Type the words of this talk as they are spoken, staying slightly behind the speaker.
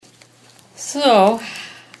So,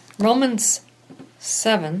 Romans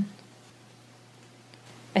 7,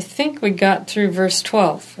 I think we got through verse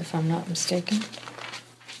 12, if I'm not mistaken.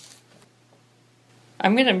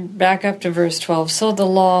 I'm going to back up to verse 12. So the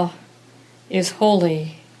law is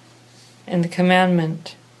holy, and the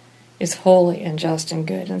commandment is holy and just and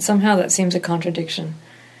good. And somehow that seems a contradiction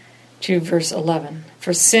to verse 11.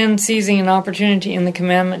 For sin, seizing an opportunity in the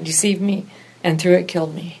commandment, deceived me, and through it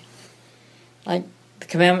killed me. Like the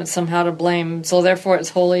commandment somehow to blame, so therefore it's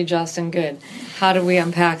holy, just, and good. How do we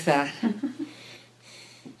unpack that?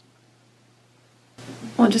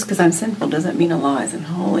 Well, just because I'm sinful doesn't mean a law isn't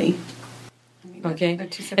holy. Okay.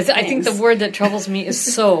 I think the word that troubles me is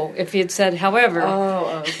so. If he had said, however,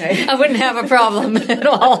 okay. I wouldn't have a problem at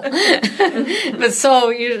all. But so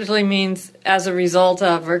usually means as a result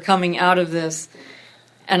of or coming out of this,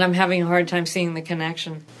 and I'm having a hard time seeing the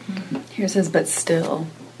connection. Here it says, but still,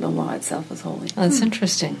 the law itself is holy. That's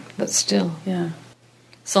interesting, but still. Yeah.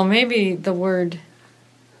 So maybe the word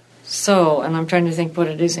so, and I'm trying to think what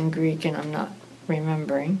it is in Greek, and I'm not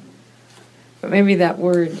remembering, but maybe that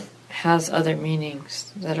word has other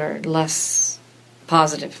meanings that are less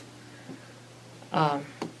positive.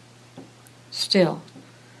 Still,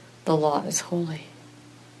 the law is holy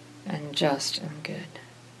and just and good.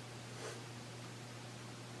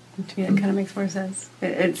 To me, that kind of makes more sense.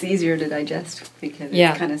 It's easier to digest because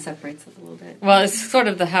Yeah. it kind of separates it a little bit. Well, it's sort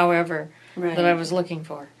of the however Right. that I was looking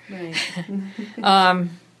for. Right.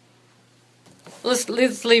 Let's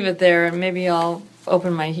leave it there, and maybe I'll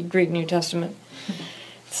open my Greek New Testament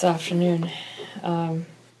this afternoon.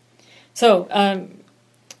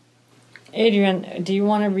 Adrian, do you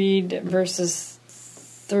want to read verses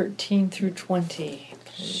 13 through 20,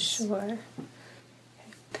 please? Sure.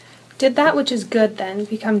 Did that which is good, then,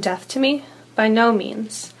 become death to me? By no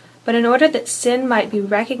means. But in order that sin might be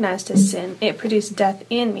recognized as sin, it produced death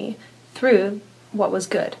in me through what was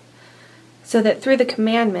good, so that through the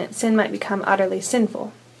commandment sin might become utterly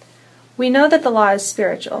sinful. We know that the law is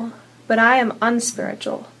spiritual, but I am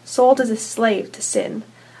unspiritual, sold as a slave to sin.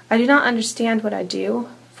 I do not understand what I do,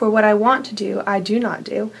 for what I want to do I do not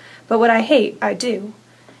do, but what I hate I do.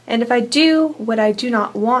 And if I do what I do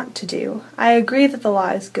not want to do, I agree that the law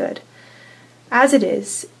is good. As it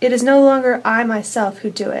is no longer I myself who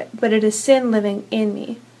do it, but it is sin living in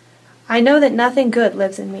me. I know that nothing good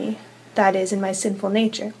lives in me, that is, in my sinful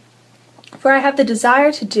nature. For I have the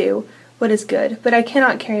desire to do what is good, but I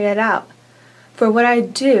cannot carry it out. For what I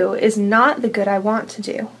do is not the good I want to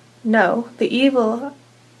do. No, the evil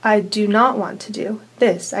I do not want to do,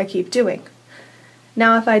 this I keep doing.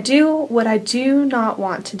 Now if I do what I do not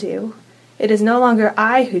want to do, it is no longer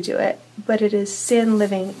I who do it, but it is sin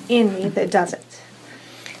living in me that does it.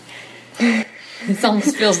 It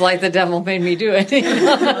almost feels like the devil made me do it. You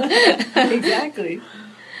know? Exactly.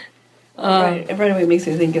 Right. Right away it makes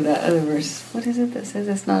me think of that other verse. What is it that says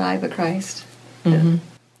it's not I but Christ? Mm-hmm.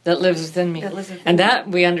 That lives within me. And that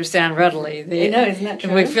we understand readily. Isn't that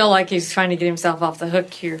true? We feel like he's trying to get himself off the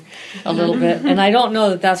hook here a little bit. And I don't know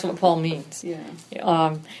that that's what Paul means.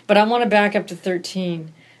 Yeah. But I want to back up to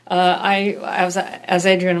 13. As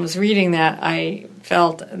Adrian was reading that, I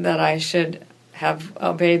felt that I should have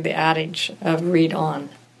obeyed the adage of read on.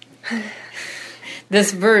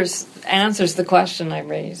 This verse answers the question I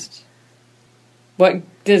raised. What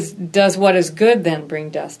does what is good then bring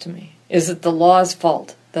death to me? Is it the law's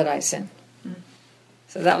fault that I sin?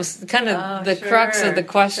 So that was kind of the crux of the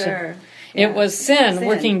question. Sure. It was sin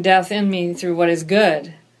working death in me through what is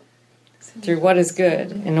good. Through what is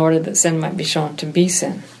good, in order that sin might be shown to be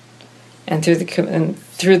sin. And through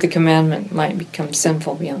the commandment might become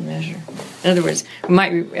sinful beyond measure. In other words, it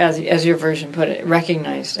might be, as your version put it,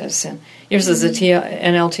 recognized as sin. Yours is a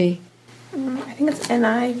NLT? I think it's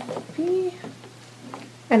NIV.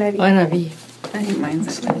 NIV. Oh, NIV. I think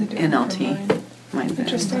mine's NLT. Mine's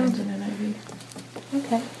Interesting. NIV.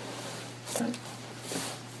 Okay. So,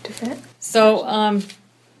 different. So,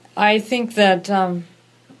 I think that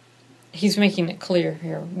he's making it clear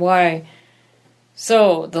here. Why?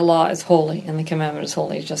 So, the law is holy, and the commandment is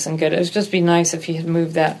holy, just and good. It would just be nice if he had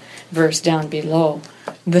moved that verse down below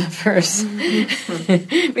the verse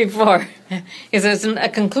before. Because it's a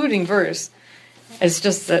concluding verse. It's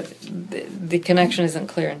just that the connection isn't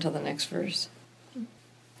clear until the next verse.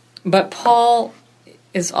 But Paul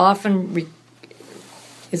is often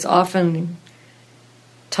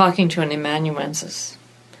talking to an amanuensis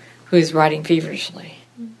who is writing feverishly.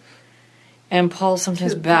 And Paul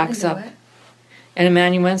sometimes backs up. An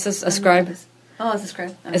amanuensis, a scribe. Oh, it's a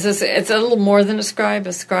scribe. Oh. It's a little more than a scribe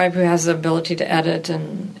who has the ability to edit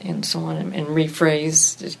and so on and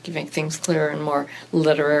rephrase, just to make things clearer and more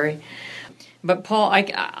literary. But Paul,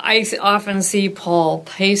 I often see Paul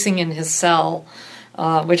pacing in his cell,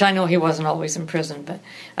 which I know he wasn't always in prison, but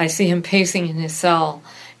I see him pacing in his cell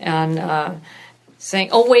and saying,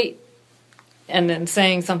 "Oh, wait," and then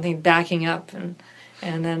saying something, backing up, and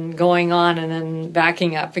then going on, and then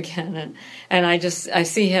backing up again, and I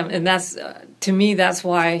see him, and that's to me that's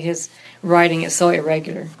why his writing is so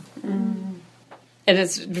irregular. And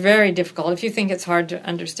it's very difficult. If you think it's hard to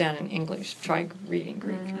understand in English, try reading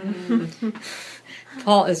Greek.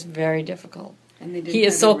 Paul is very difficult. He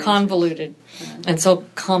is so convoluted and so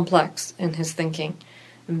complex in his thinking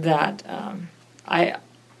that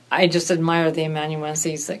I just admire the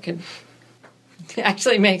amanuenses that could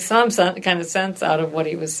actually make some kind of sense out of what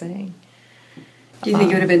he was saying. Do you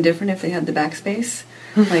think it would have been different if they had the backspace?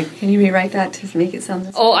 Like, can you rewrite that to make it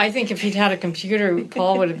sound? Oh, I think if he'd had a computer,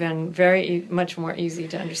 Paul would have been much more easy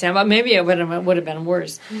to understand. But maybe it would have been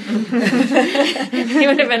worse. He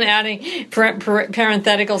would have been adding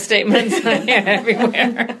parenthetical statements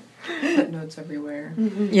everywhere. Footnotes everywhere.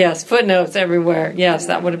 Yes, footnotes everywhere. Yes,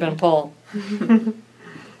 that would have been Paul.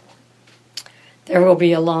 There will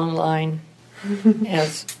be a long line,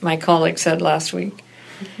 as my colleague said last week.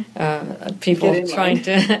 People trying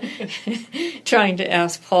to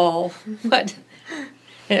ask Paul what.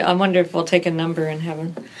 I wonder if we'll take a number in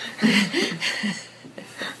heaven.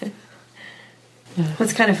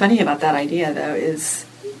 What's kind of funny about that idea, though, is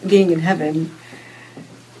being in heaven.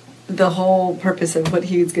 The whole purpose of what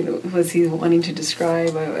he was wanting to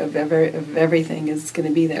describe of everything is going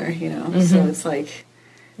to be there, you know. Mm-hmm. So it's like.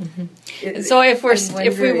 Mm-hmm. So if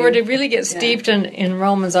we were to really get steeped in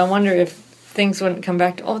Romans, I wonder if things wouldn't come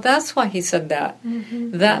back to, that's why he said that.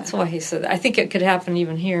 Mm-hmm. That's why he said that. I think it could happen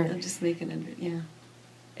even here. I'm just making it,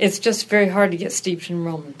 It's just very hard to get steeped in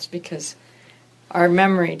Romans because our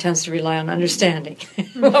memory tends to rely on understanding.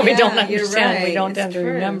 What we don't understand, we don't tend to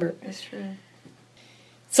remember. It's true.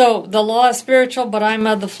 So the law is spiritual, but I'm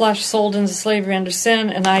of the flesh, sold into slavery under sin,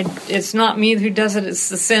 and it's not me who does it, it's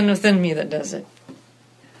the sin within me that does it.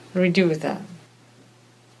 What do we do with that?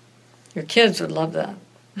 Your kids would love that.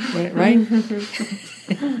 Right?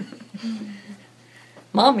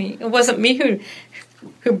 Mommy, it wasn't me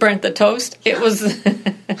who burnt the toast. It was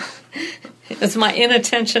it's my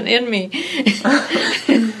inattention in me.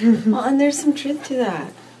 Well, and there's some truth to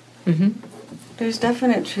that. Mm-hmm. There's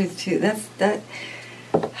definite truth to that.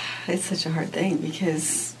 It's such a hard thing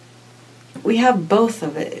because we have both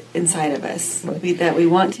of it inside of us. That we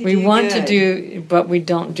want to. We want to do, but we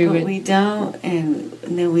don't do it. We don't, and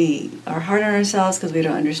then we are hard on ourselves because we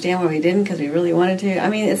don't understand why we didn't because we really wanted to. I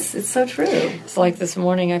mean, it's so true. It's like this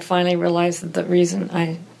morning. I finally realized that the reason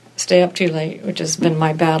I stay up too late, which has been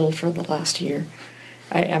my battle for the last year.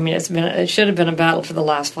 I mean, it should have been a battle for the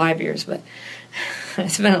last 5 years, but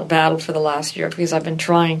it's been a battle for the last year because I've been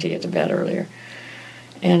trying to get to bed earlier,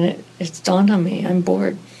 and it's dawned on me I'm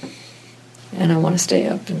bored. And I want to stay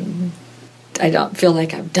up, and I don't feel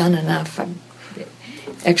like I've done enough. I've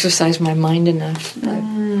exercised my mind enough.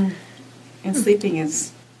 And sleeping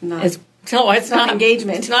is not. It's not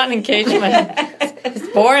engagement. It's not an engagement. It's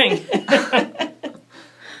boring.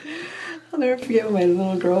 I'll never forget when my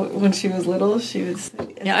little girl, when she was little, she was.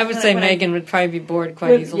 Yeah, I would say Megan would probably be bored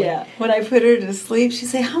quite easily. Yeah, when I put her to sleep, she'd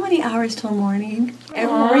say, "How many hours till morning?"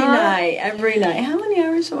 Every night. How many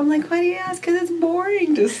hours? I'm like, "Why do you ask?" Because it's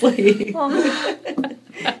boring to sleep.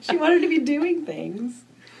 She wanted to be doing things.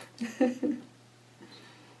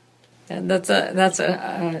 And that's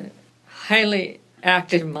a highly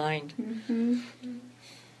active mind. Mm-hmm.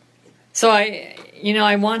 So I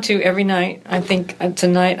want to every night. I think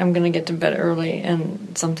tonight I'm going to get to bed early,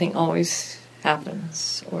 and something always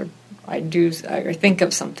happens, or I think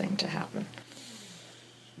of something to happen.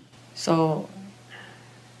 So,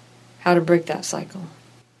 how to break that cycle?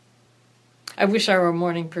 I wish I were a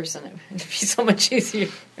morning person. It would be so much easier.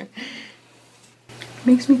 It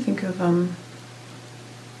makes me think of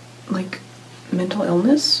like mental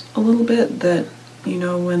illness a little bit. That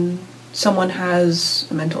when someone has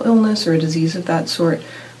a mental illness or a disease of that sort,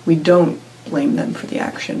 we don't blame them for the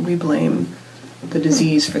action. We blame the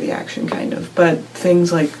disease for the action, kind of. But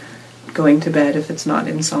things like going to bed, if it's not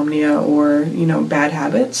insomnia or, bad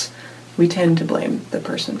habits, we tend to blame the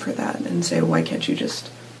person for that and say, why can't you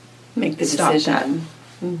just make the stop decision?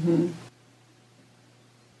 That? Mm-hmm.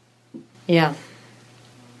 Yeah.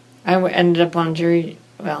 I ended up on jury,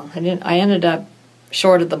 I ended up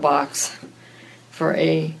short of the box for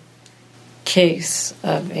a case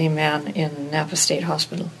of a man in Napa State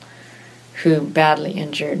Hospital who badly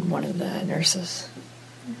injured one of the nurses.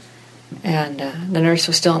 And the nurse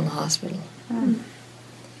was still in the hospital.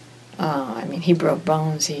 He broke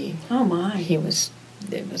bones. Oh my. He was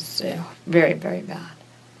it was very, very bad.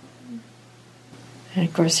 And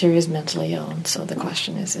of course, he was mentally ill, and so the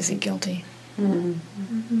question is he guilty?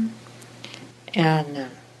 Mm-hmm. And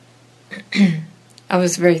I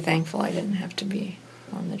was very thankful I didn't have to be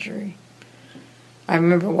on the jury. I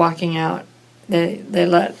remember walking out. They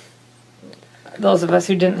let those of us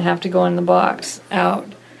who didn't have to go in the box out,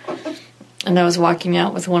 and I was walking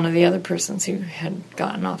out with one of the other persons who had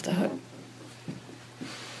gotten off the hook.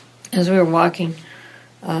 As we were walking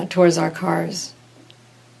towards our cars,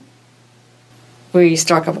 we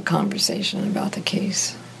struck up a conversation about the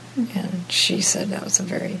case, and she said that was a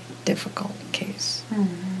very difficult case.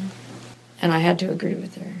 Mm-hmm. And I had to agree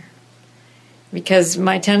with her, because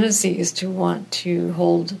my tendency is to want to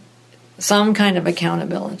hold some kind of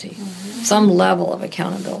accountability, some level of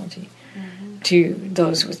accountability to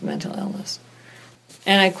those with mental illness.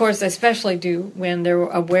 And of course, I especially do when they're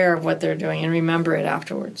aware of what they're doing and remember it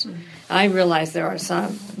afterwards. Mm-hmm. I realize there are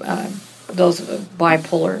some, those with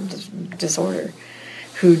bipolar disorder,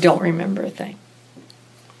 who don't remember a thing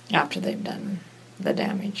after they've done the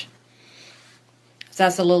damage. So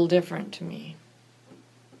that's a little different to me.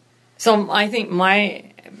 So I think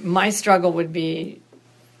my struggle would be,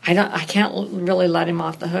 I can't really let him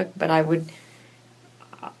off the hook, but I would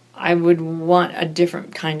want a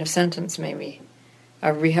different kind of sentence, maybe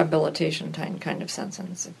a rehabilitation kind of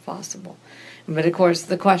sentence, if possible. But of course,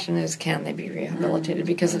 the question is, can they be rehabilitated?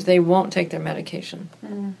 Because if they won't take their medication,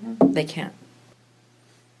 they can't.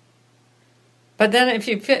 But then if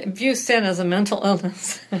you view sin as a mental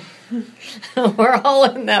illness, we're all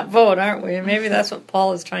in that boat, aren't we? And maybe that's what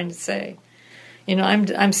Paul is trying to say. You know,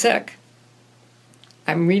 I'm sick.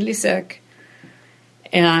 I'm really sick,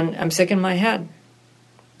 and I'm sick in my head.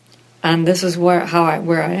 And this is where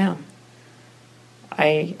I am.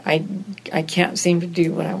 I can't seem to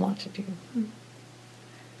do what I want to do.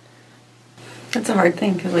 That's a hard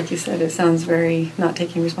thing, because like you said, it sounds very not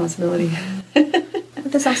taking responsibility.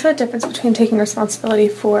 But there's also a difference between taking responsibility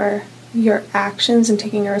for your actions and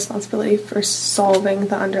taking a responsibility for solving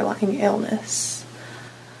the underlying illness.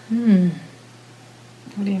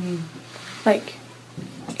 What do you mean? Like,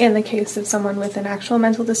 in the case of someone with an actual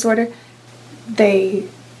mental disorder, they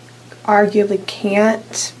arguably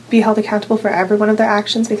can't be held accountable for every one of their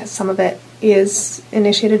actions because some of it is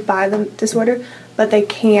initiated by the disorder, but they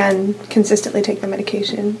can consistently take their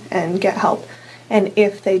medication and get help. And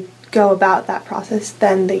if they go about that process,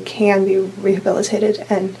 then they can be rehabilitated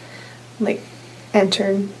and like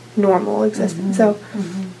enter normal existence. So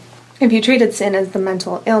if you treated sin as the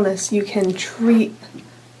mental illness, you can treat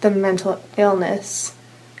the mental illness,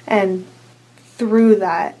 and through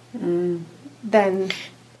that then...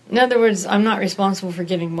 In other words, I'm not responsible for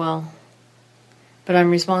getting well, but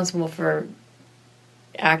I'm responsible for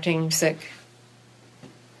acting sick.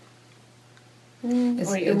 Is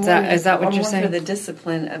that what you're saying? For the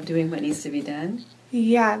discipline of doing what needs to be done?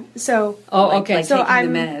 Yeah, so... Oh, okay. Like so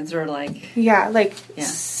taking the meds, or like... Yeah,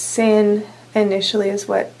 sin initially is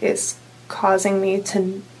what is causing me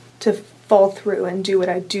to fall through and do what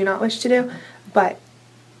I do not wish to do, but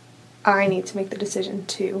I need to make the decision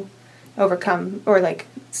to overcome or like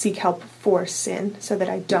seek help for sin so that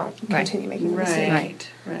I don't continue making mistakes.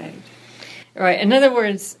 Right. In other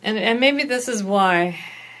words, and maybe this is why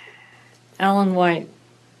Ellen White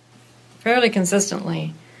fairly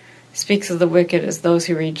consistently speaks of the wicked as those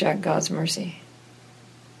who reject God's mercy.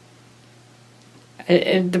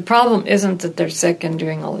 The problem isn't that they're sick and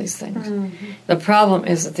doing all these things. The problem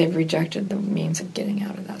is that they've rejected the means of getting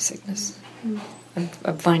out of that sickness,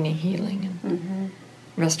 of finding healing and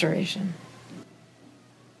restoration.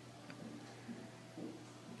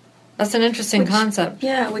 That's an interesting concept.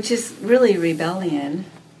 Yeah, which is really rebellion.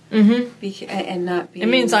 And not being... It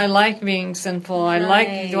means I like being sinful. I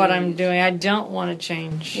like what I'm doing. I don't want to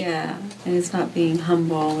change. Yeah, and it's not being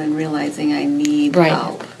humble and realizing I need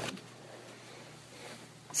help.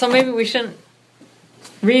 So maybe we shouldn't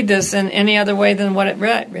read this in any other way than what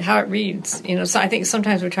how it reads. You know, so I think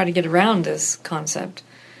sometimes we try to get around this concept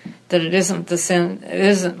that it isn't the sin. It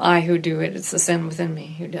isn't I who do it. It's the sin within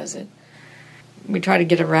me who does it. We try to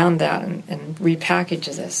get around that and repackage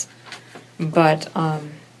this, but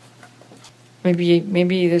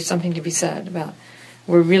maybe there's something to be said about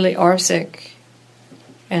we really are sick,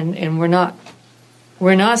 and we're not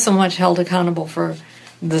so much held accountable for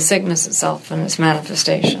the sickness itself and its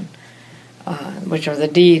manifestation, which are the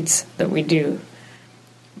deeds that we do,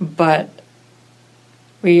 but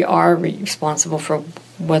we are responsible for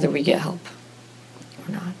whether we get help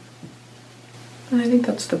or not. And I think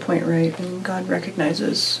that's the point, right? And God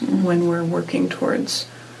recognizes when we're working towards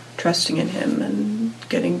trusting in Him and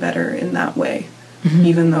getting better in that way,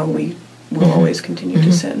 even though we will always continue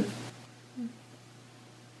to sin.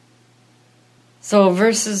 So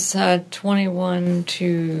verses 21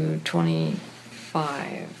 to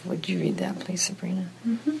 25. Would you read that, please, Sabrina?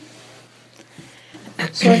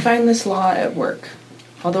 So I find this law at work.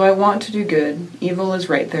 Although I want to do good, evil is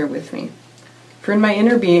right there with me. For in my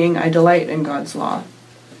inner being I delight in God's law.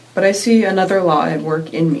 But I see another law at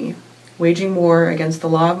work in me, waging war against the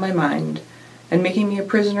law of my mind, and making me a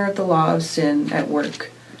prisoner of the law of sin at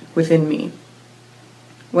work within me.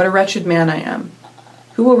 What a wretched man I am!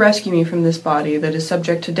 Who will rescue me from this body that is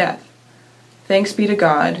subject to death? Thanks be to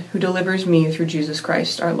God, who delivers me through Jesus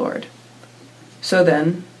Christ our Lord. So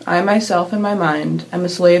then, I myself in my mind am a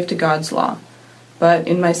slave to God's law, but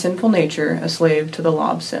in my sinful nature a slave to the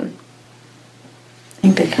law of sin. I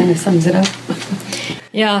think that kind of sums it up.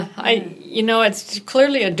 Yeah, it's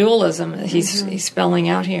clearly a dualism that he's spelling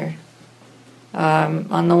out here.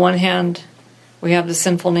 On the one hand, we have the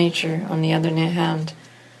sinful nature. On the other hand,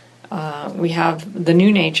 we have the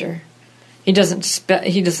new nature. He doesn't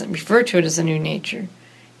refer to it as a new nature.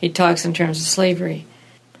 He talks in terms of slavery.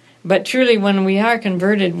 But truly, when we are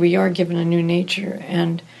converted, we are given a new nature,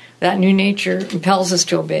 and that new nature impels us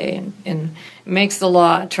to obey and makes the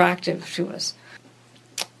law attractive to us.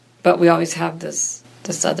 But we always have this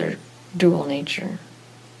other dual nature.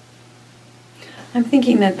 I'm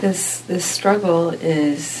thinking that this struggle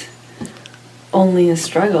is only a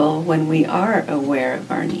struggle when we are aware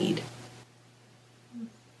of our need.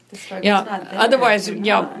 Otherwise,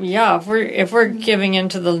 if we're giving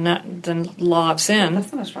into the law of sin,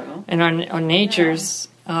 that's not a struggle. And our natures,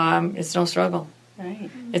 it's no struggle.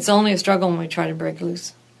 Right. It's only a struggle when we try to break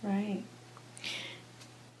loose. Right.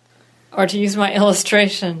 Or to use my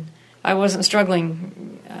illustration, I wasn't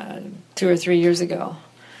struggling 2 or 3 years ago.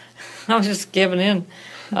 I was just giving in.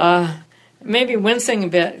 Maybe wincing a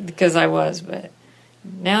bit because I was, but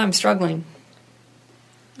now I'm struggling.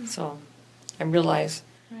 So I realize.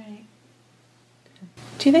 Right.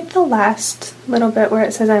 Do you think the last little bit where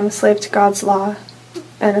it says I'm a slave to God's law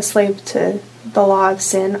and a slave to the law of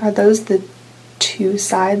sin, are those the two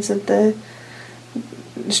sides of the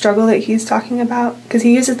struggle that he's talking about? Because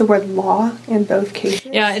he uses the word law in both cases.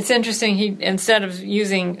 Yeah, it's interesting. He, instead of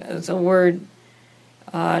using the word,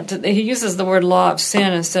 he uses the word law of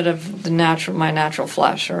sin instead of my natural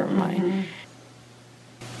flesh or my.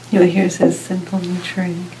 Here it says sinful nature.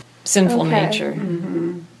 I think. Sinful nature.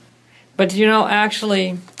 But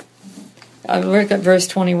actually, I look at verse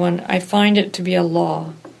 21. I find it to be a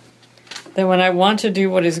law that when I want to do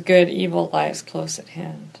what is good, evil lies close at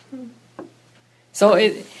hand. So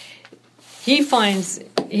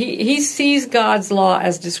he sees God's law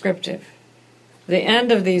as descriptive. The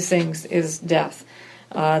end of these things is death.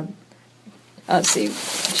 Let's see,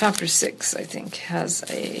 chapter 6, I think, has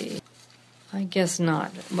I guess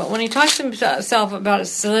not. But when he talks to himself about a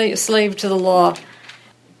slave to the law,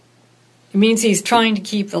 it means he's trying to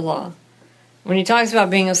keep the law. When he talks about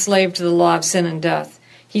being a slave to the law of sin and death,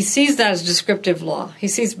 he sees that as descriptive law. He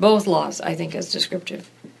sees both laws, I think, as descriptive.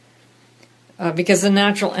 Because the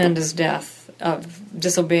natural end is death, of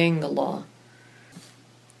disobeying the law.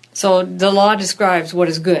 So the law describes what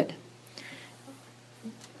is good.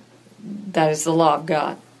 That is the law of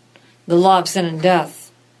God. The law of sin and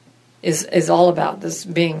death is all about this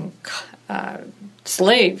being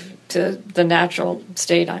slave to the natural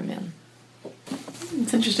state I'm in.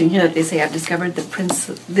 It's interesting here that they say, I've discovered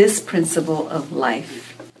this principle of life.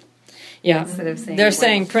 Yeah, they're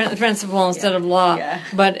saying life. Principle instead of law. Yeah.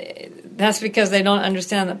 But that's because they don't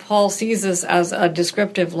understand that Paul sees this as a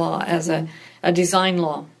descriptive law, as a design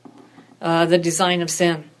law, the design of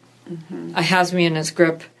sin. Has me in his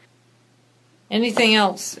grip. Anything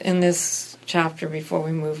else in this chapter before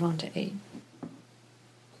we move on to 8?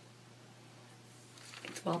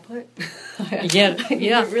 It's well put. Yeah.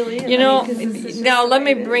 It really is. Now let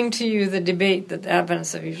me bring to you the debate that the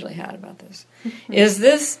Adventists have usually had about this. Is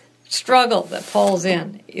this struggle that Paul's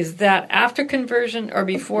in, is that after conversion or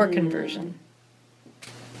before conversion?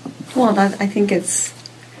 Well, I think it's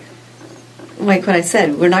like what I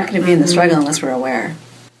said. We're not going to be in the struggle unless we're aware.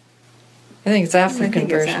 I think it's after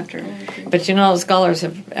conversion. After. But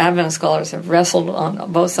Adventist scholars have wrestled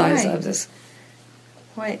on both sides of this.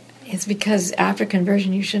 Why? It's because after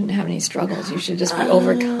conversion you shouldn't have any struggles. You should just be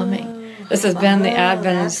overcoming. This has been the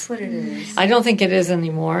Adventist. That's what it is. I don't think it is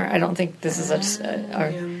anymore. I don't think this is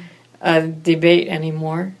a debate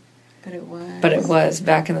anymore. But it was. But it was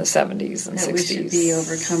back in the 70s and 60s. We should be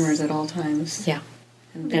overcomers at all times. Yeah.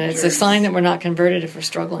 And it's a sign that we're not converted if we're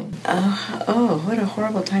struggling. Oh, what a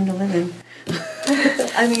horrible time to live in.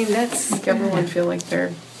 I mean, that's... Make everyone feel like they're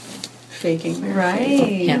faking their right.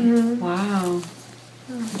 faith. Yeah. Wow.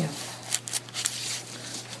 Yeah.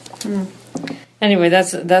 Anyway,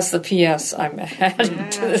 that's the PS I'm adding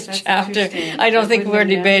to this that's chapter. interesting. I don't think we're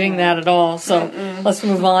debating that at all, so let's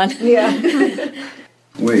move on. Yeah.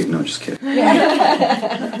 Wait, no, just kidding.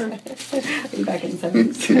 Back in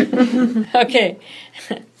 7c. Okay.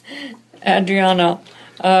 Adriano,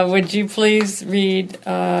 would you please read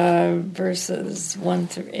verses 1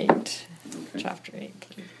 through 8, chapter 8,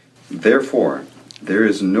 please? Therefore, there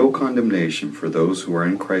is no condemnation for those who are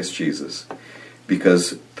in Christ Jesus,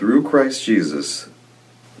 because through Christ Jesus,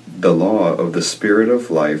 the law of the Spirit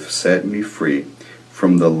of life set me free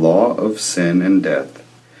from the law of sin and death.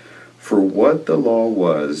 For what the law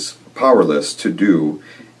was powerless to do,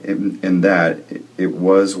 in that it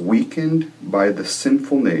was weakened by the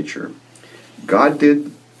sinful nature, God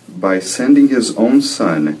did by sending his own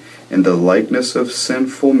Son in the likeness of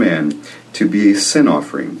sinful man to be a sin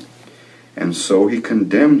offering. And so he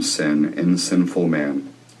condemned sin in sinful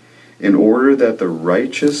man, in order that the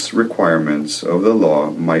righteous requirements of the law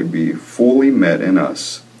might be fully met in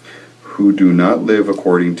us, who do not live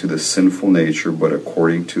according to the sinful nature, but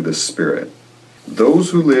according to the Spirit.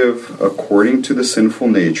 Those who live according to the sinful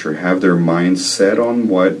nature have their minds set on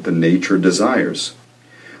what the nature desires,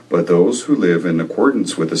 but those who live in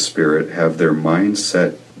accordance with the Spirit have their minds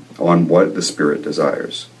set on what the Spirit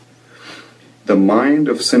desires. The mind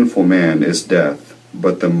of sinful man is death,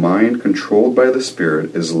 but the mind controlled by the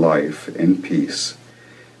Spirit is life and peace.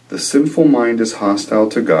 The sinful mind is hostile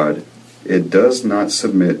to God. It does not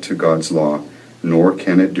submit to God's law, nor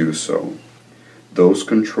can it do so. Those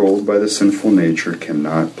controlled by the sinful nature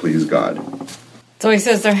cannot please God. So he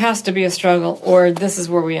says there has to be a struggle, or this is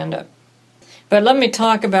where we end up. But let me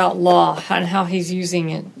talk about law and how he's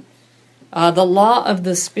using it. The law of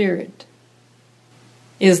the Spirit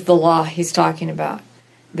is the law he's talking about.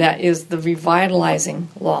 That is the revitalizing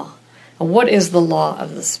law. And what is the law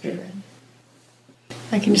of the Spirit?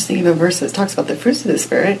 I can just think of a verse that talks about the fruits of the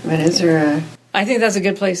Spirit, but is there a... I think that's a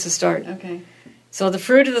good place to start. Okay. So the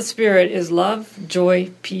fruit of the Spirit is love,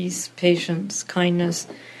 joy, peace, patience, kindness,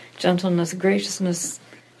 gentleness, graciousness,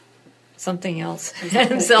 something else,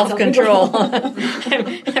 and self-control.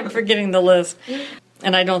 I'm forgetting the list.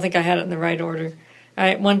 And I don't think I had it in the right order.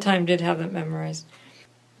 I one time did have it memorized.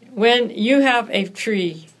 When you have a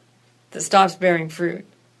tree that stops bearing fruit,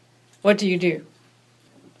 what do you do?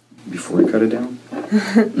 Before you cut it down,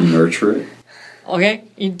 nurture it. Okay,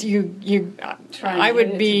 I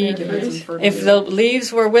would be, if the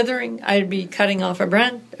leaves were withering, I'd be cutting off a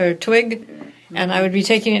branch or twig, and I would be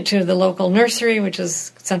taking it to the local nursery, which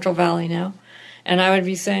is Central Valley now, and I would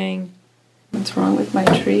be saying, what's wrong with my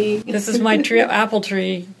tree? This is my tree, apple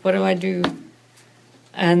tree, what do I do?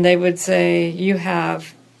 And they would say, you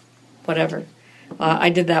have whatever. I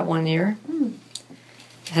did that one year.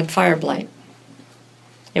 Had fire blight.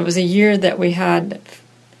 It was a year that we had,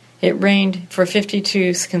 it rained for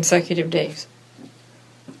 52 consecutive days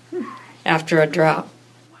after a drought.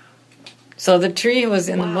 So the tree was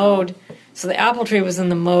in the mode, so the apple tree was in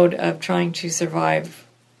the mode of trying to survive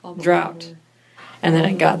drought. And then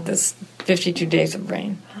it got this 52 days of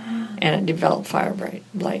rain, and it developed fire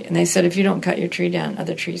blight. And they said, if you don't cut your tree down,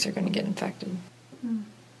 other trees are going to get infected.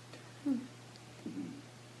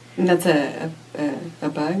 And that's a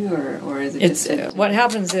bug, or is it It's just... what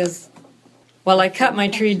happens is, well, I cut my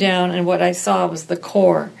tree down, and what I saw was the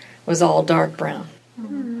core was all dark brown.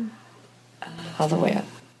 All the way up.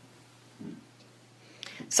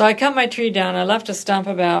 So I cut my tree down. I left a stump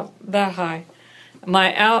about that high.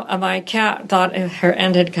 My cat thought her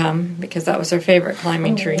end had come because that was her favorite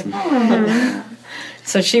climbing tree.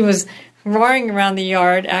 So she was roaring around the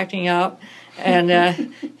yard, acting up,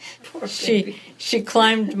 and she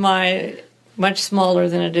climbed my much smaller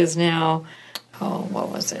than it is now. Oh, what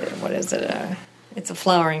was it? What is it? It's a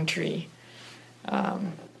flowering tree.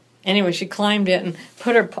 Anyway, she climbed it and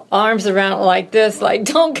put her arms around it like this, like,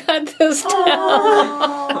 don't cut this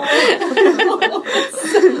down.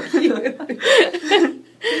 So cute.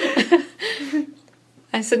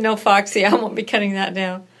 I said, no, Foxy, I won't be cutting that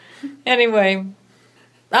down. Anyway,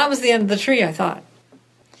 that was the end of the tree, I thought.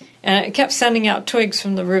 And it kept sending out twigs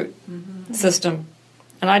from the root system.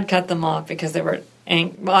 And I'd cut them off because they were at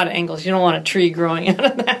odd angles. You don't want a tree growing out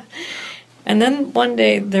of that. And then one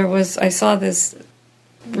day I saw this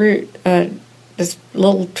root, this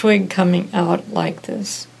little twig coming out like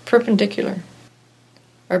this, perpendicular,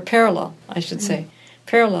 or parallel, I should say,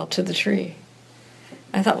 parallel to the tree.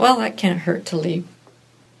 I thought, well, that can't hurt to leave.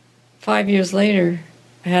 5 years later,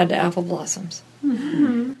 I had apple blossoms.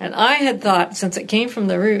 And I had thought, since it came from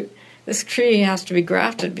the root, this tree has to be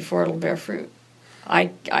grafted before it'll bear fruit. I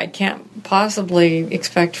can't possibly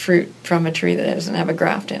expect fruit from a tree that doesn't have a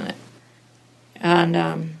graft in it.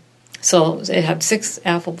 And So it had 6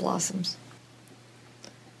 apple blossoms.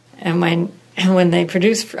 And when they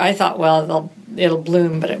produce, I thought, well, it'll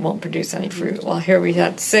bloom, but it won't produce any fruit. Well, here we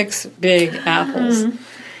had 6 big apples.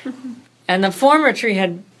 And the former tree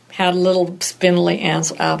had little spindly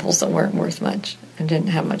apples that weren't worth much and didn't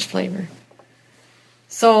have much flavor.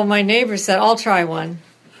 So my neighbor said, I'll try one.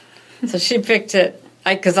 So she picked it,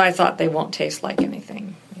 because I thought they won't taste like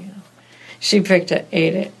anything. You know. She picked it,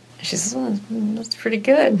 ate it. She says, well, that's pretty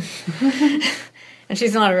good. And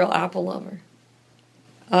she's not a real apple lover.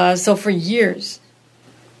 So for years,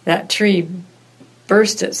 that tree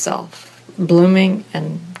burst itself, blooming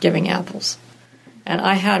and giving apples. And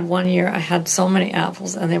I had one year, I had so many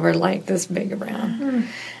apples, and they were like this big around.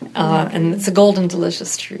 And it's a golden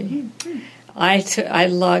delicious tree. I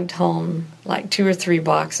lugged home like 2 or 3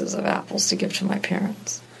 boxes of apples to give to my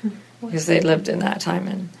parents because they lived in that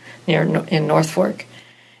time in North Fork.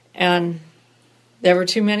 And there were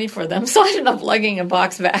too many for them, so I ended up lugging a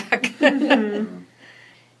box back.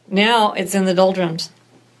 Now it's in the doldrums.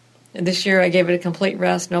 This year I gave it a complete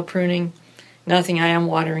rest, no pruning, nothing. I am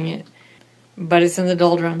watering it. But it's in the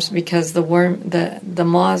doldrums because the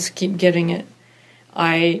moths keep getting it.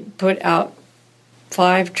 I put out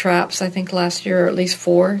 5 traps, I think, last year, or at least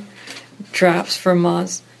 4 traps for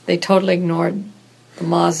moths. They totally ignored the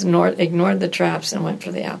moths, ignored the traps, and went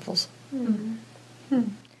for the apples.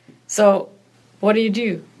 So, what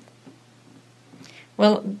do?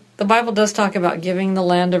 Well, the Bible does talk about giving the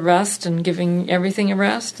land a rest and giving everything a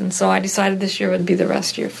rest, and so I decided this year would be the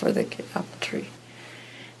rest year for the apple tree.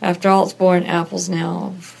 After all, it's borne apples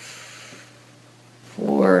now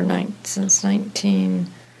since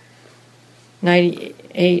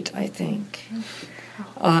 1998, I think.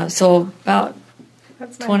 So about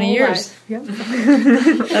 20 years. Yep.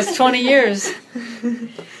 That's 20 years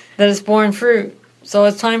that it's borne fruit. So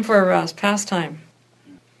it's time for a rest, past time.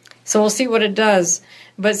 So we'll see what it does.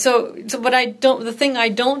 But the thing I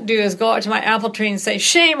don't do is go out to my apple tree and say,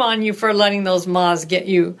 shame on you for letting those moths beat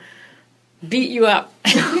you up.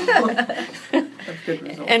 That's good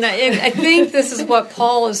results. And I think this is what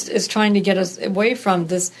Paul is trying to get us away from,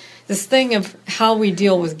 this thing of how we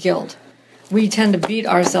deal with guilt. We tend to beat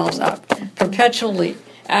ourselves up, perpetually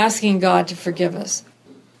asking God to forgive us,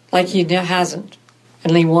 like he hasn't,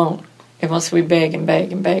 and he won't, unless we beg and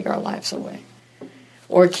beg and beg our lives away.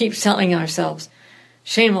 Or keep telling ourselves,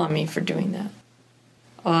 shame on me for doing that.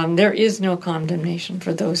 There is no condemnation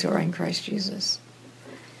for those who are in Christ Jesus.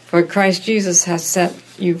 For Christ Jesus has set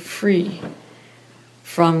you free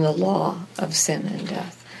from the law of sin and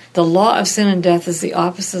death. The law of sin and death is the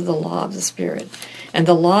opposite of the law of the Spirit. And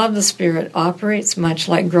the law of the Spirit operates much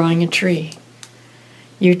like growing a tree.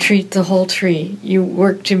 You treat the whole tree. You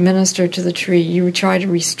work to minister to the tree. You try to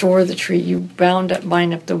restore the tree. You bind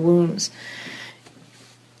up the wounds.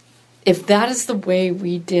 If that is the way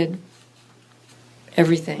we did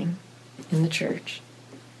everything in the church,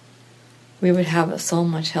 we would have a so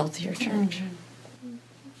much healthier church.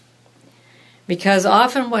 Because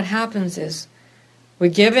often what happens is we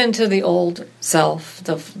give in to the old self,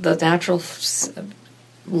 the natural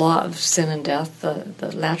law of sin and death,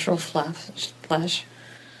 the natural flesh,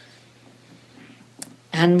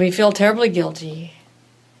 and we feel terribly guilty,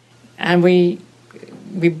 and we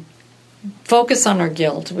focus on our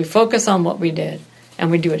guilt, we focus on what we did, and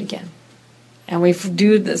we do it again. And we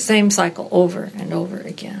do the same cycle over and over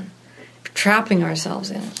again, trapping ourselves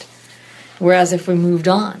in it. Whereas if we moved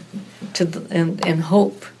on in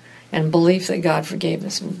hope and belief that God forgave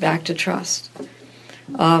us and back to trust,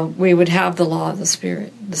 we would have the law of the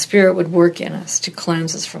Spirit. The Spirit would work in us to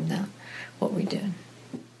cleanse us from that, what we did.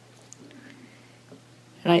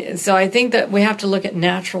 So I think that we have to look at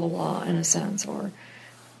natural law in a sense,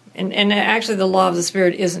 and actually the law of the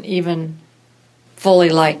Spirit isn't even fully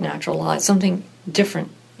like natural law. It's something different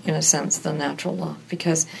in a sense than natural law,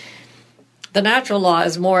 because the natural law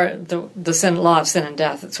is more the law of sin and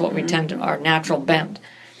death. It's what we tend to, our natural bent.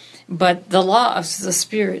 But the law of the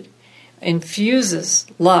Spirit infuses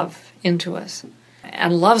love into us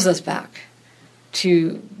and loves us back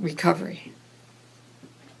to recovery.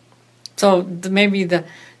 So maybe the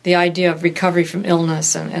idea of recovery from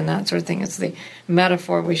illness and that sort of thing is the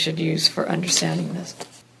metaphor we should use for understanding this.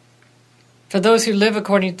 For those who live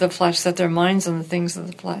according to the flesh set their minds on the things of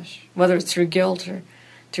the flesh, whether it's through guilt or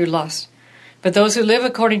through lust. But those who live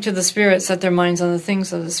according to the Spirit set their minds on the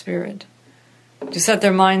things of the Spirit. To set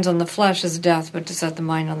their minds on the flesh is death, but to set the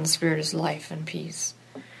mind on the Spirit is life and peace.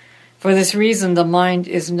 For this reason, the mind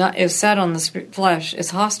is set on the flesh,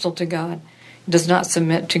 is hostile to God, does not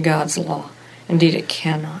submit to God's law. Indeed, it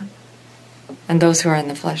cannot. And those who are in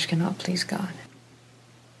the flesh cannot please God.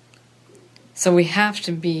 So we have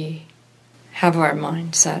to be have our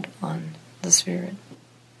mind set on the Spirit.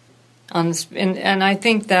 And I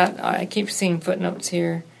think that I keep seeing footnotes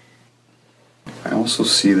here. I also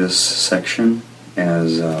see this section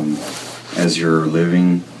as you're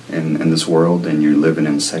living in this world and you're living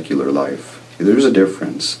in secular life. There's a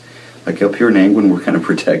difference. Like up here in England, we're kind of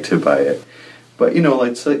protected by it. But, I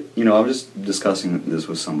was just discussing this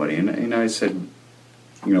with somebody, and I said,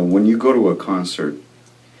 when you go to a concert,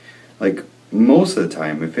 like most of the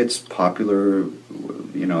time, if it's popular,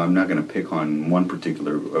 I'm not going to pick on one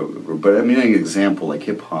particular, but I mean, an example like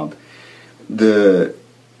hip hop, the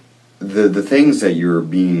things that you're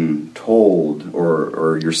being told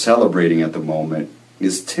or you're celebrating at the moment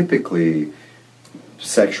is typically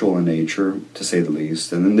sexual in nature, to say the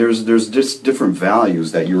least, and then there's just different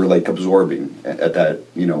values that you're like absorbing at that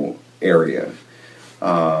area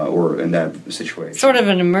or in that situation. Sort of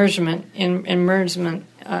an immersion.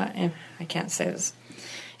 I can't say this.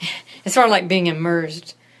 It's sort of like being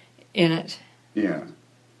immersed in it. Yeah.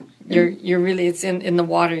 You're really, it's in the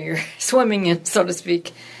water you're swimming in, so to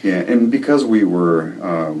speak. Yeah, and because we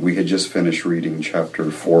had just finished reading chapter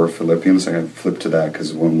 4 of Philippians, I flipped to that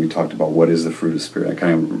because when we talked about what is the fruit of the Spirit, I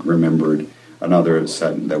kind of remembered another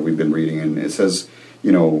set that we've been reading, and it says,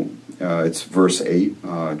 it's verse 8,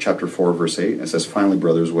 chapter 4, verse 8, it says, finally,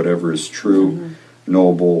 brothers, whatever is true,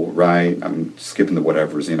 noble, right, I'm skipping the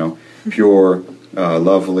whatevers, pure,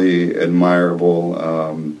 lovely,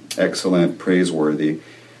 admirable, excellent, praiseworthy.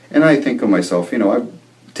 And I think of myself, I've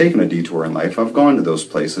taken a detour in life. I've gone to those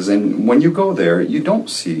places. And when you go there, you don't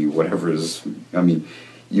see whatever is,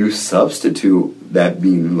 you substitute that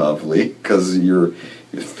being lovely because you're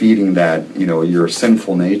feeding that, your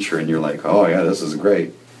sinful nature. And you're like, oh, yeah, this is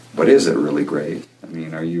great. But is it really great?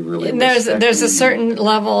 Are you really There's a certain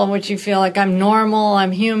level in which you feel like I'm normal,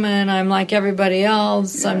 I'm human, I'm like everybody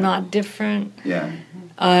else, I'm not different. Yeah.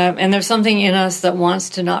 And there's something in us that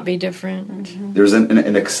wants to not be different. Mm-hmm. There's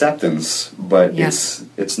an acceptance, but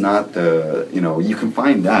it's not the, you can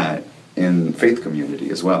find that in faith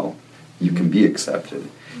community as well. You can be accepted.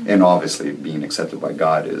 And obviously being accepted by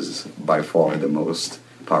God is by far the most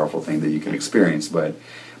powerful thing that you can experience. But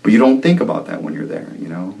you don't think about that when you're there,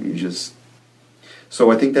 you just... So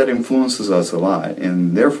I think that influences us a lot.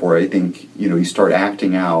 And therefore I think, you start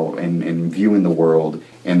acting out and viewing the world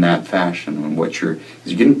in that fashion, and you're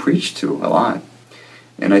getting preached to a lot.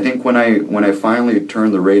 And I think when I finally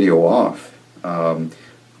turned the radio off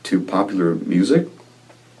to popular music,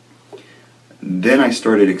 then I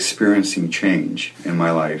started experiencing change in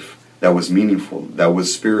my life that was meaningful, that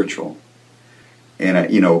was spiritual. And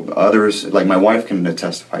others, like my wife, can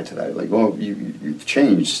testify to that. Like, well, you've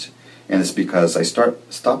changed, and it's because I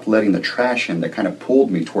stopped letting the trash in that kind of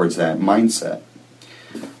pulled me towards that mindset.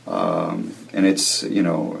 And it's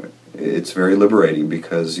it's very liberating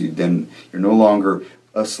because you're no longer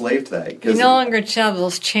a slave to that. You no longer have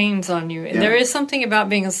those chains on you. Yeah. There is something about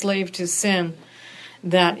being a slave to sin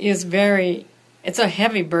that is it's a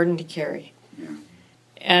heavy burden to carry. Yeah.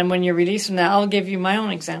 And when you're released from that, I'll give you my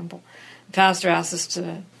own example. The pastor asked us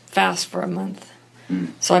to fast for a month.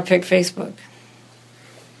 So I picked Facebook.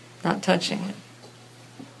 Not touching it.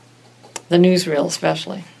 The newsreel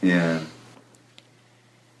especially. Yeah.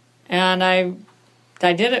 And I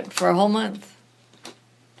did it for a whole month.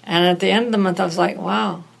 And at the end of the month, I was like,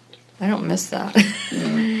 wow, I don't miss that.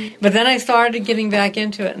 Yeah. But then I started getting back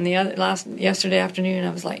into it. And yesterday afternoon,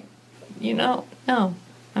 I was like, no,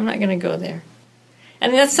 I'm not going to go there.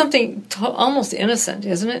 And that's something almost innocent,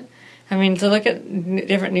 isn't it? To look at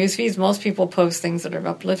different news feeds, most people post things that are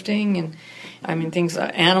uplifting and, things,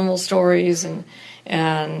 animal stories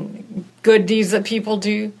and good deeds that people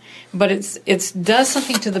do. But it does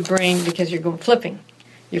something to the brain because you're going flipping.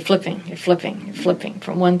 You're flipping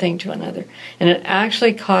from one thing to another. And it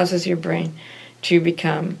actually causes your brain to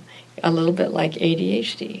become a little bit like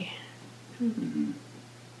ADHD. Mm-hmm.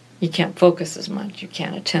 You can't focus as much. You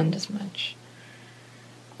can't attend as much.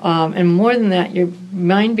 And more than that, your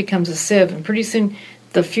mind becomes a sieve. And pretty soon,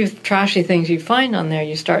 the few trashy things you find on there,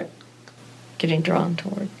 you start getting drawn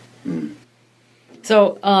toward. Mm.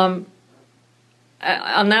 So on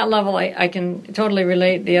that level, I can totally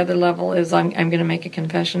relate. The other level is I'm going to make a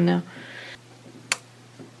confession now.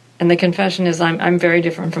 And the confession is I'm very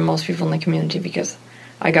different from most people in the community because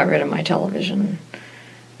I got rid of my television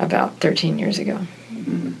about 13 years ago.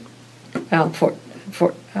 Mm-hmm. Well,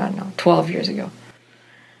 12 years ago.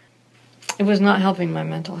 It was not helping my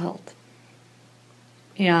mental health.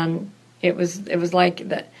 And it was like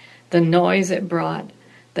the noise it brought,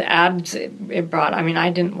 the ads it brought. I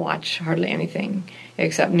didn't watch hardly anything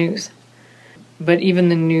except news. But even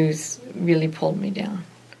the news really pulled me down.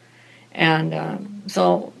 And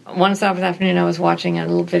so one Sabbath afternoon I was watching a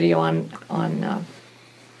little video on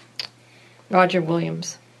Roger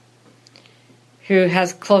Williams, who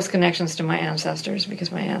has close connections to my ancestors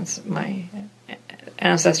because my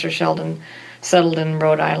ancestor Sheldon settled in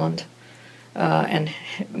Rhode Island and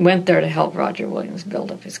went there to help Roger Williams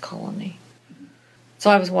build up his colony. So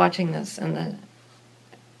I was watching this, and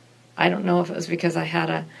I don't know if it was because I had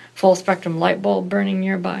a full spectrum light bulb burning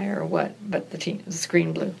nearby or what, but the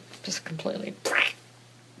screen blew just completely.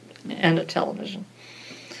 And a television.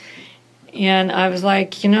 And I was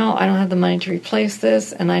like, I don't have the money to replace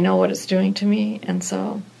this, and I know what it's doing to me, and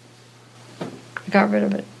so I got rid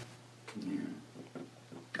of it. Yeah.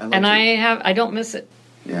 I don't miss it.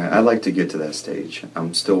 Yeah, I'd like to get to that stage.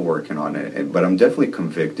 I'm still working on it, but I'm definitely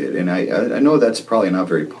convicted, and I know that's probably not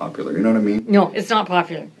very popular. You know what I mean? No, it's not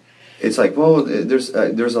popular. It's like, well, there's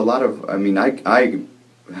a lot of. I mean, I've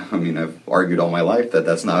argued all my life that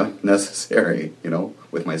that's not necessary.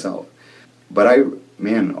 With myself, but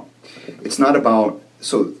it's not about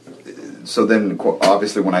so. Then,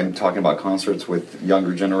 obviously, when I'm talking about concerts with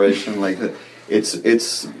younger generation, like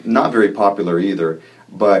it's not very popular either.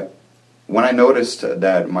 But when I noticed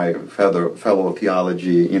that my fellow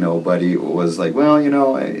theology, buddy was like, well,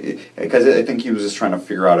 because I think he was just trying to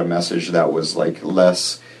figure out a message that was like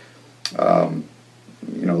less,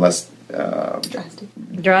 less drastic.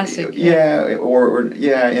 Yeah, or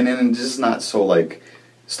and then just not so like,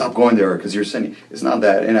 stop going there because you're sinning. It's not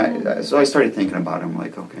that. And so I started thinking about it. I'm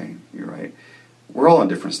like, okay, you're right. We're all in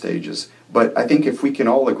different stages, but I think if we can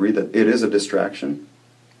all agree that it is a distraction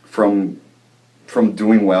from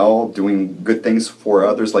doing well, doing good things for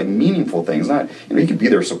others, like meaningful things. Not, you could be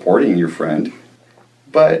there supporting your friend,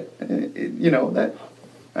 but that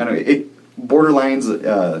I don't know, it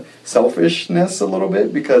borderlines selfishness a little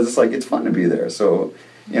bit because it's like it's fun to be there. So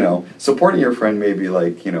supporting your friend may be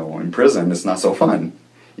like in prison. It's not so fun,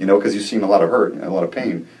 because you've seen a lot of hurt and a lot of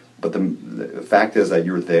pain. But the fact is that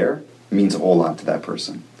you're there means a whole lot to that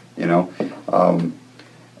person.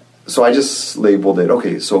 So I just labeled it,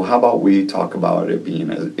 okay, so how about we talk about it being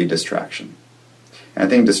a distraction? And I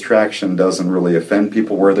think distraction doesn't really offend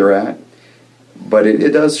people where they're at, but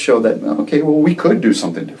it does show that, okay, well, we could do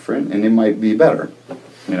something different, and it might be better.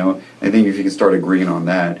 I think if you can start agreeing on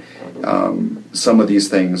that, some of these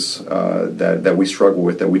things that we struggle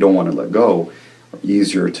with, that we don't want to let go, are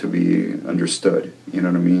easier to be understood,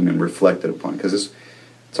 and reflected upon, because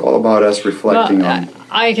it's all about us reflecting on.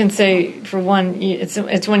 I can say, for one,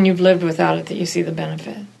 it's when you've lived without it that you see the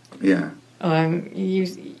benefit. Yeah.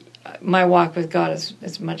 My walk with God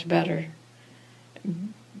is much better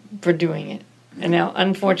for doing it. And now,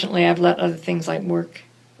 unfortunately, I've let other things like work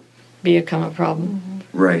become a problem.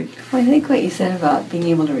 Mm-hmm. Right. Well, I think what you said about being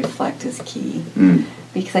able to reflect is key. Mm.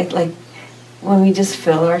 Because like when we just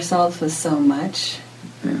fill ourselves with so much,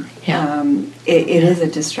 it is a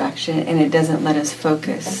distraction, and it doesn't let us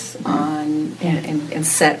focus on and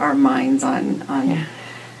set our minds on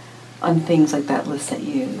things like that list that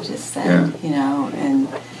you just said.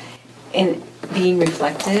 And being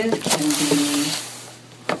reflective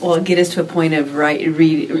can get us to a point of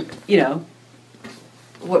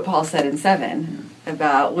what Paul said in 7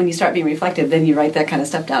 about when you start being reflective, then you write that kind of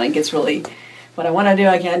stuff down. It gets really, what I want to do,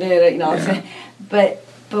 I can't do it. Yeah. But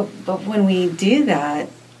when we do that,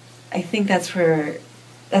 I think that's where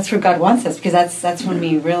God wants us, because that's when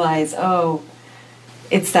we realize,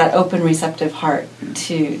 it's that open, receptive heart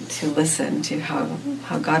to listen to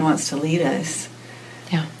how God wants to lead us.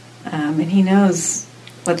 Yeah. And He knows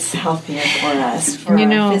what's healthier for us, for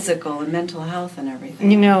our physical and mental health and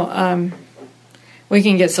everything. We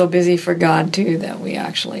can get so busy for God too that we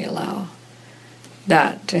actually allow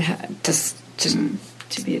that to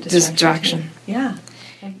be a distraction. Yeah.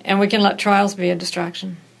 And we can let trials be a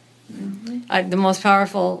distraction. Mm-hmm. The most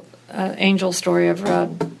powerful angel story I've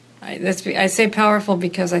read, I say powerful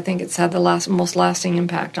because I think it's had the most lasting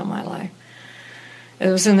impact on my life. It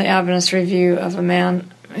was in the Adventist Review of a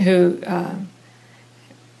man who,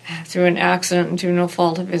 through an accident and through no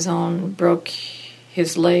fault of his own, broke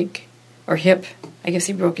his leg or hip. I guess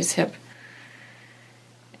he broke his hip.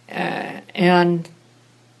 And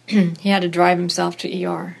he had to drive himself to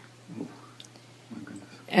ER.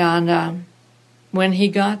 And when he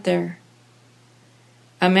got there,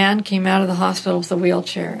 a man came out of the hospital with a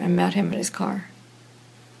wheelchair and met him in his car.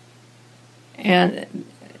 And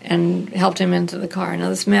helped him into the car. Now,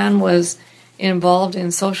 this man was involved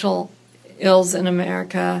in social ills in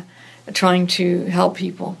America, trying to help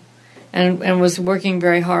people, and was working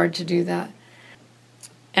very hard to do that.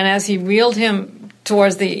 And as he wheeled him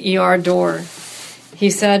towards the ER door, he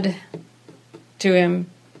said to him,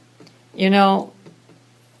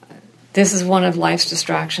 this is one of life's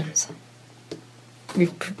distractions.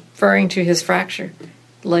 Referring to his fractured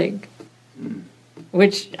leg.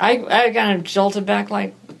 Which I kind of jolted back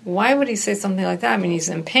like, why would he say something like that? I mean, he's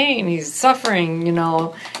in pain, he's suffering,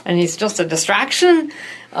 and he's just a distraction.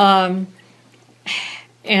 And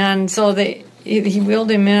so he wheeled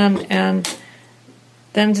him in, and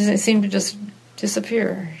then it seemed to just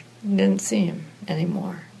disappear. Didn't see him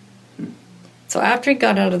anymore. So after he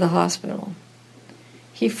got out of the hospital,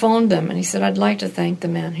 he phoned them and he said, I'd like to thank the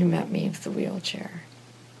man who met me with the wheelchair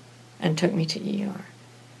and took me to ER.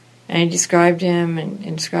 And he described him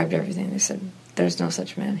and described everything. They said, there's no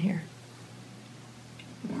such man here.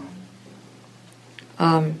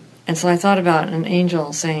 And so I thought about an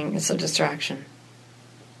angel saying it's a distraction.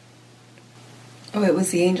 Oh, it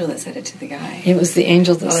was the angel that said it to the guy. It was the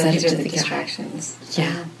angel that said it these to are the the guy. distractions.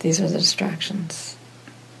 Yeah, these are the distractions.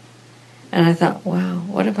 And I thought, wow,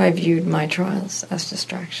 what if I viewed my trials as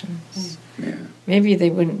distractions? Yeah. Maybe they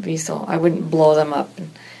wouldn't be I wouldn't blow them up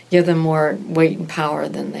and give them more weight and power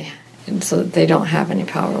and so that they don't have any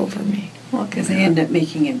power over me. Well, because they end up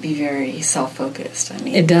making it be very self-focused. I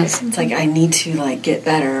mean, It does. It's like, I need to, get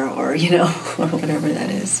better, or, or whatever that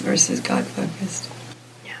is, versus God-focused.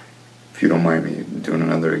 If you don't mind me doing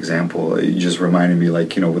another example, you just reminded me,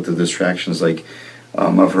 with the distractions, I've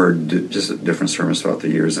heard just different sermons throughout the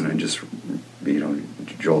years, and I just,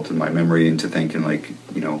 jolted my memory into thinking,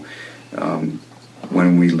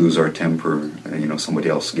 when we lose our temper, somebody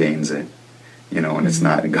else gains it, and it's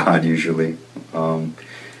not God usually.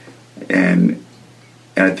 And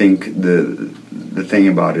I think the thing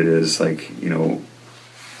about it is,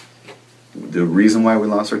 the reason why we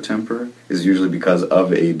lost our temper is usually because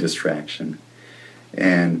of a distraction.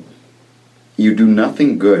 And you do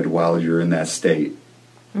nothing good while you're in that state,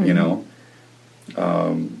 I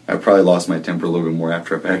probably lost my temper a little bit more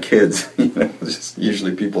after I've had kids. Just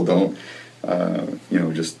usually people don't,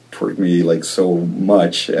 just twerk me so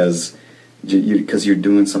much as because you're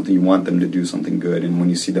doing something, you want them to do something good, and when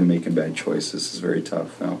you see them making bad choices, it's very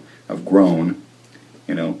tough. Now, I've grown,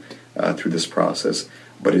 through this process,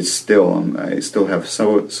 but it's still, I still have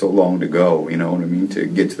so long to go, you know what I mean, to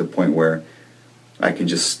get to the point where I can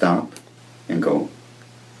just stop and go,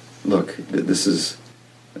 look, this is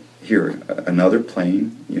here, another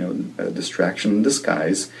plane, a distraction in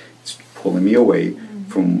disguise. It's pulling me away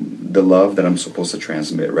from the love that I'm supposed to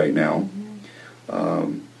transmit right now.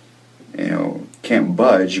 Can't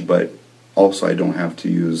budge, but also I don't have to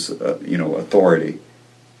use, authority.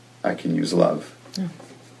 I can use love. Yeah.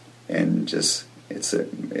 And just,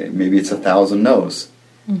 maybe it's 1,000 no's,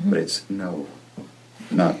 but it's no,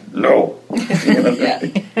 not no. You know what I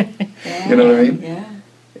mean? You know what I mean? Yeah.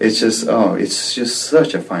 It's just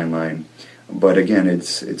such a fine line. But again,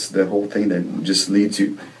 it's the whole thing that just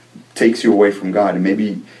takes you away from God. And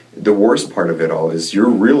maybe the worst part of it all is you're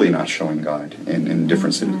really not showing God in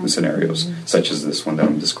different scenarios, such as this one that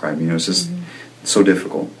I'm describing. It's just so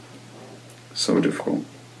difficult. So difficult.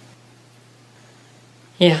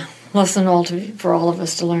 Yeah, lesson for all of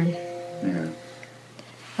us to learn. Yeah.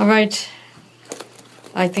 All right.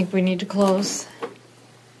 I think we need to close.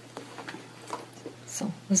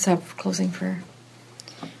 So let's have closing prayer.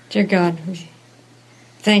 Dear God, we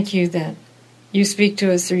thank you that you speak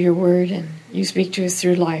to us through your word, and you speak to us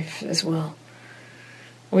through life as well.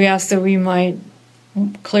 We ask that we might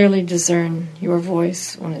clearly discern your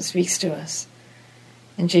voice when it speaks to us.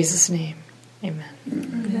 In Jesus' name, amen.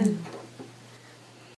 Amen.